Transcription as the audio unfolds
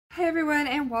Hi everyone,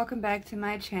 and welcome back to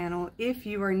my channel. If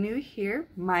you are new here,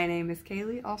 my name is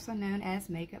Kaylee, also known as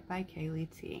Makeup by Kaylee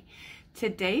T.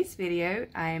 Today's video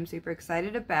I am super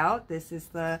excited about. This is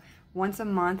the once a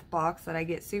month box that I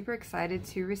get super excited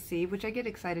to receive, which I get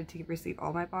excited to receive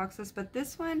all my boxes, but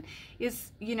this one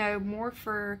is, more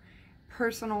for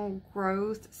personal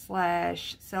growth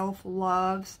slash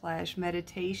self-love slash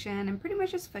meditation, and pretty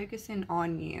much just focusing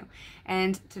on you.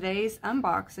 And today's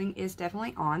unboxing is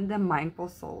definitely on the Mindful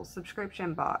Souls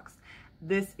subscription box.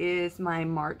 This is my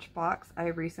March box I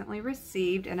recently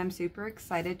received, and I'm super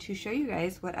excited to show you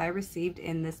guys what I received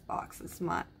in this box this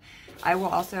month. I will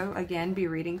also again be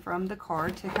reading from the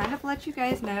card to kind of let you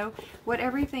guys know what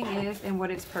everything is and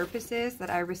what its purpose is that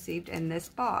I received in this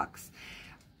box.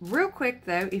 Real quick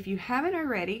though, if you haven't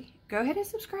already, go ahead and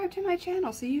subscribe to my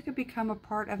channel so you can become a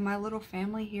part of my little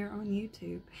family here on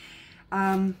YouTube.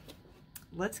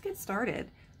 Let's get started.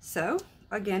 So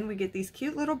again, we get these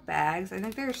cute little bags. I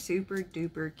think they're super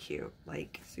duper cute.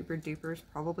 Like, super duper is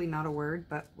probably not a word,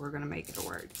 but we're gonna make it a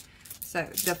word. So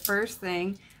the first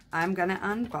thing I'm gonna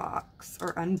unbox,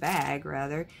 or unbag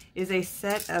rather, is a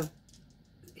set of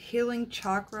healing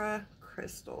chakra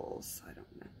crystals. I don't know.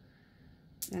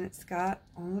 And it's got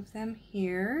all of them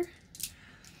here.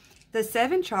 The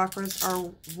 7 chakras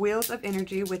are wheels of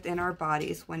energy within our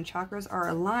bodies. When chakras are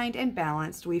aligned and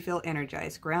balanced, we feel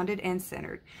energized, grounded, and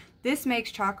centered. This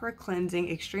makes chakra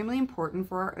cleansing extremely important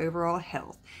for our overall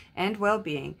health and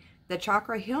well-being. The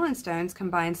chakra healing stones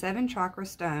combine 7 chakra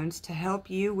stones to help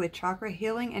you with chakra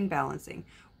healing and balancing.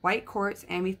 White quartz,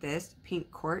 amethyst, pink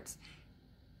quartz,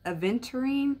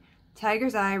 aventurine,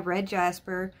 tiger's eye, red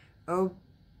jasper,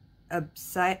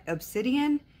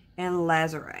 obsidian, and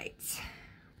lazurite.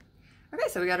 Okay,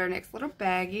 so we got our next little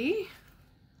baggie.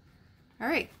 All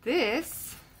right,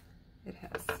 this, it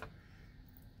has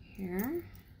here,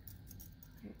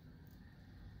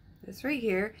 this right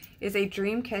here is a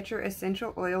dream catcher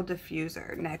essential oil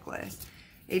diffuser necklace.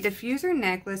 A diffuser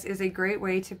necklace is a great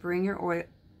way to bring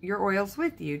your oils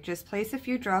with you. Just place a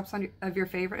few drops of your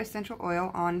favorite essential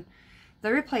oil on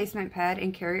the replacement pad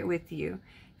and carry it with you.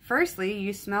 Firstly,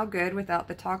 you smell good without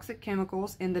the toxic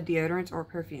chemicals in the deodorants or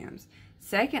perfumes.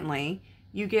 Secondly,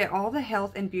 you get all the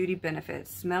health and beauty benefits.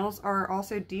 Smells are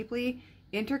also deeply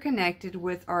interconnected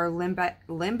with our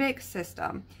limbic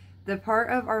system, the part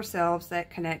of ourselves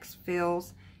that connects,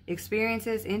 feels,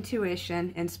 experiences,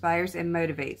 intuition, inspires, and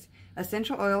motivates.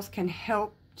 Essential oils can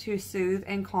help to soothe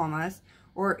and calm us,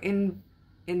 or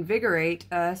invigorate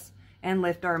us and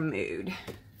lift our mood.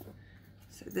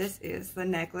 So this is the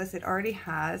necklace. It already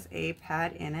has a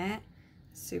pad in it.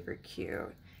 Super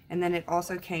cute. And then it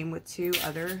also came with 2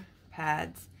 other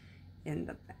pads in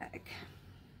the bag.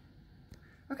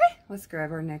 Okay, let's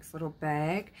grab our next little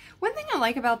bag. One thing I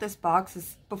like about this box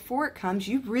is before it comes,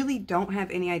 you really don't have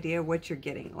any idea what you're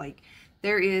getting. Like,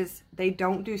 they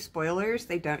don't do spoilers,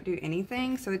 they don't do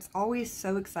anything, so it's always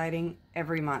so exciting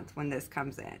every month when this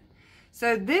comes in.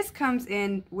 So this comes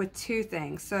in with 2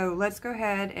 things. So let's go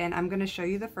ahead, and I'm going to show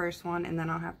you the first one, and then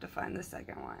I'll have to find the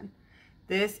second one.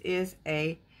 This is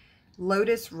a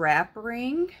lotus wrap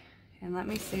ring, and let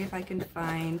me see if I can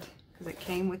find, because it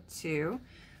came with 2.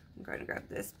 I'm going to grab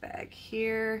this bag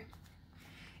here,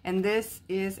 and this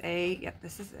is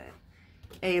this is it,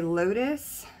 a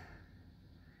lotus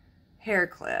hair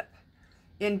clip.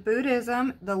 In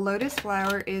Buddhism, the lotus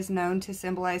flower is known to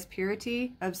symbolize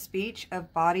purity of speech,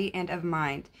 of body, and of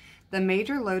mind. The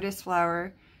major lotus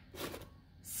flower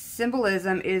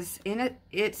symbolism is in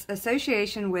its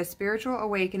association with spiritual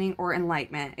awakening or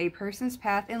enlightenment. A person's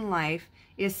path in life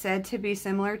is said to be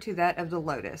similar to that of the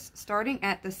lotus, starting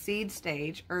at the seed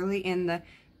stage early in the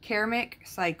karmic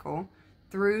cycle,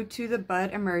 through to the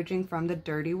bud emerging from the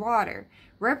dirty water,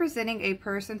 representing a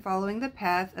person following the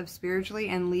path of spiritually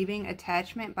and leaving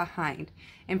attachment behind,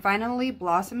 and finally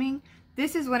blossoming.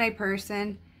 This is when a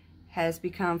person has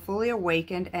become fully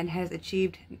awakened and has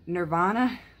achieved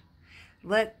nirvana.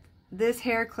 Let this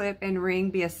hair clip and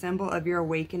ring be a symbol of your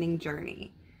awakening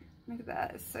journey. Look at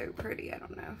that, it's so pretty. I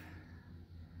don't know.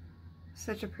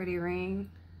 Such a pretty ring.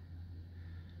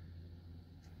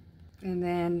 And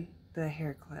then the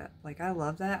hair clip. Like, I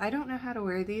love that. I don't know how to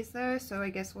wear these though, so I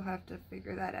guess we'll have to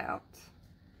figure that out.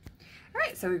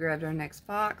 Alright, so we grabbed our next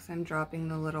box. I'm dropping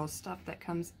the little stuff that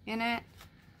comes in it.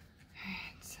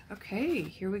 Alright, okay,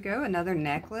 here we go. Another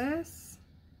necklace.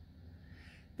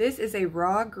 This is a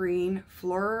raw green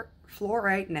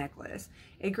fluorite necklace.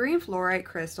 A green fluorite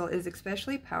crystal is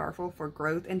especially powerful for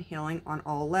growth and healing on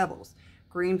all levels.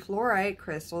 Green fluorite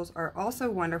crystals are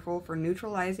also wonderful for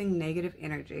neutralizing negative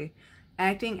energy,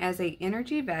 acting as an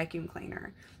energy vacuum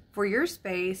cleaner for your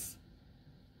space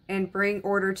and bring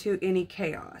order to any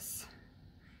chaos.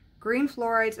 Green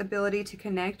fluoride's ability to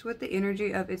connect with the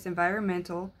energy of its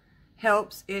environmental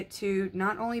helps it to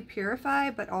not only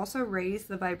purify but also raise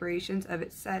the vibrations of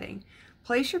its setting.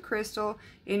 Place your crystal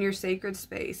in your sacred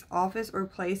space, office, or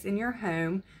place in your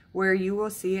home where you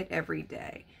will see it every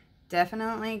day.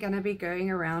 Definitely going to be going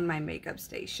around my makeup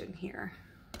station here.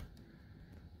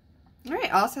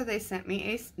 Alright, also they sent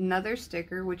me another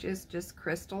sticker, which is just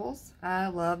crystals. I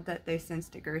love that they send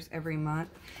stickers every month.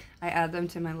 I add them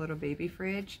to my little baby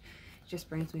fridge. It just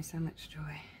brings me so much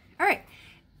joy. Alright,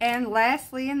 and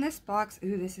lastly in this box,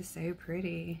 ooh, this is so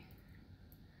pretty.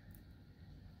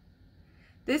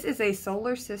 This is a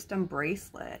solar system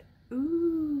bracelet.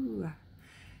 Ooh.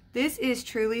 This is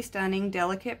truly stunning,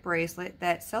 delicate bracelet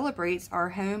that celebrates our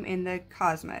home in the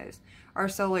cosmos, our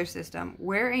solar system.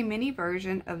 Wear a mini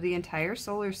version of the entire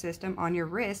solar system on your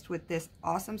wrist with this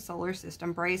awesome solar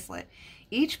system bracelet.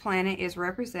 Each planet is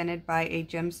represented by a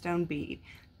gemstone bead.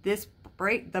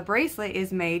 The bracelet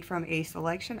is made from a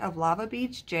selection of lava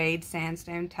beads, jade,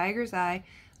 sandstone, tiger's eye,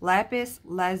 lapis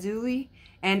lazuli,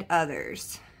 and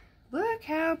others. Look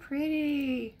how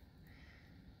pretty.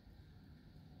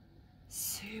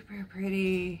 Super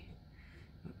pretty.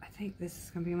 I think this is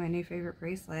going to be my new favorite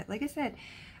bracelet. Like I said,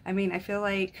 I mean, I feel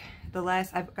like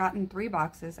I've gotten 3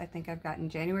 boxes. I think I've gotten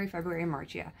January, February, and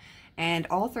March, yeah. And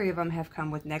all 3 of them have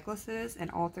come with necklaces, and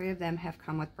all 3 of them have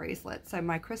come with bracelets. So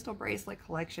my crystal bracelet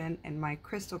collection and my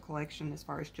crystal collection as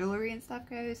far as jewelry and stuff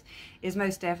goes is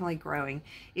most definitely growing.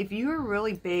 If you are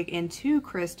really big into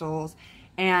crystals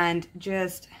and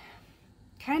just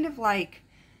kind of like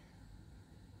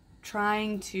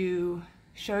trying to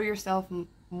show yourself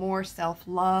more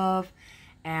self-love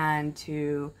and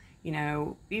to, you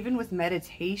know, even with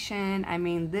meditation, I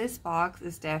mean, this box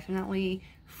is definitely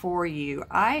for you.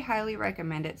 I highly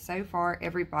recommend it. So far,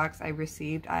 every box I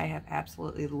received, I have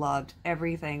absolutely loved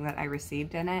everything that I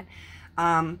received in it.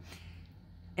 And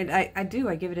I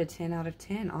give it a 10 out of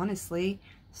 10, honestly.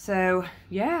 So,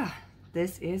 yeah,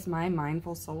 this is my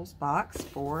Mindful Souls box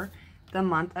for the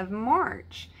month of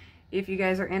March. If you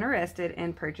guys are interested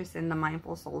in purchasing the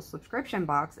Mindful Souls subscription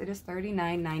box, it is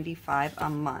 $39.95 a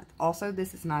month. Also,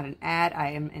 this is not an ad.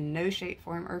 I am in no shape,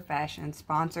 form, or fashion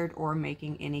sponsored or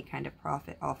making any kind of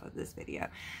profit off of this video.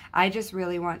 I just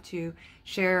really want to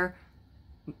share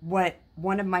what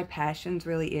one of my passions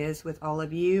really is with all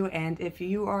of you, and if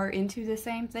you are into the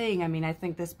same thing, I mean, I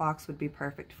think this box would be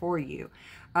perfect for you.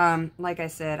 Like I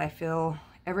said, I feel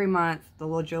every month the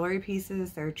little jewelry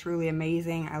pieces, they're truly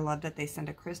amazing. I love that they send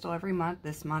a crystal every month.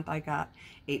 This month I got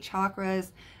 8 chakras.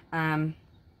 I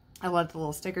love the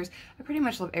little stickers. I pretty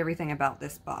much love everything about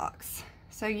this box.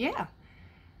 So yeah,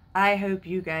 I hope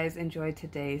you guys enjoyed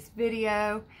today's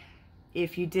video.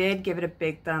 If you did, give it a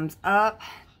big thumbs up.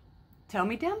 Tell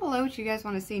me down below what you guys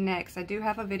want to see next. I do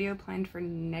have a video planned for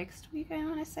next week, I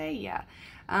want to say, yeah.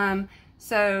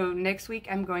 So next week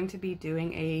I'm going to be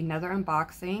doing another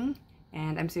unboxing,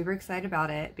 and I'm super excited about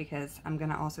it because I'm going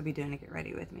to also be doing a get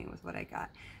ready with me with what I got.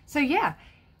 So yeah,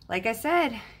 like I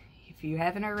said, if you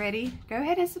haven't already, go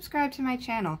ahead and subscribe to my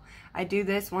channel. I do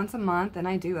this once a month, and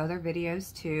I do other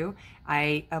videos too.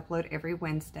 I upload every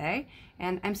Wednesday,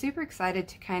 and I'm super excited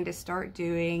to kind of start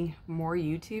doing more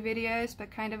YouTube videos,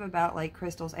 but kind of about like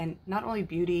crystals, and not only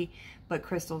beauty, but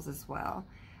crystals as well.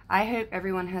 I hope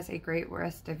everyone has a great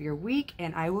rest of your week,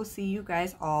 and I will see you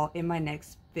guys all in my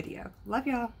next video. Love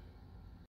y'all.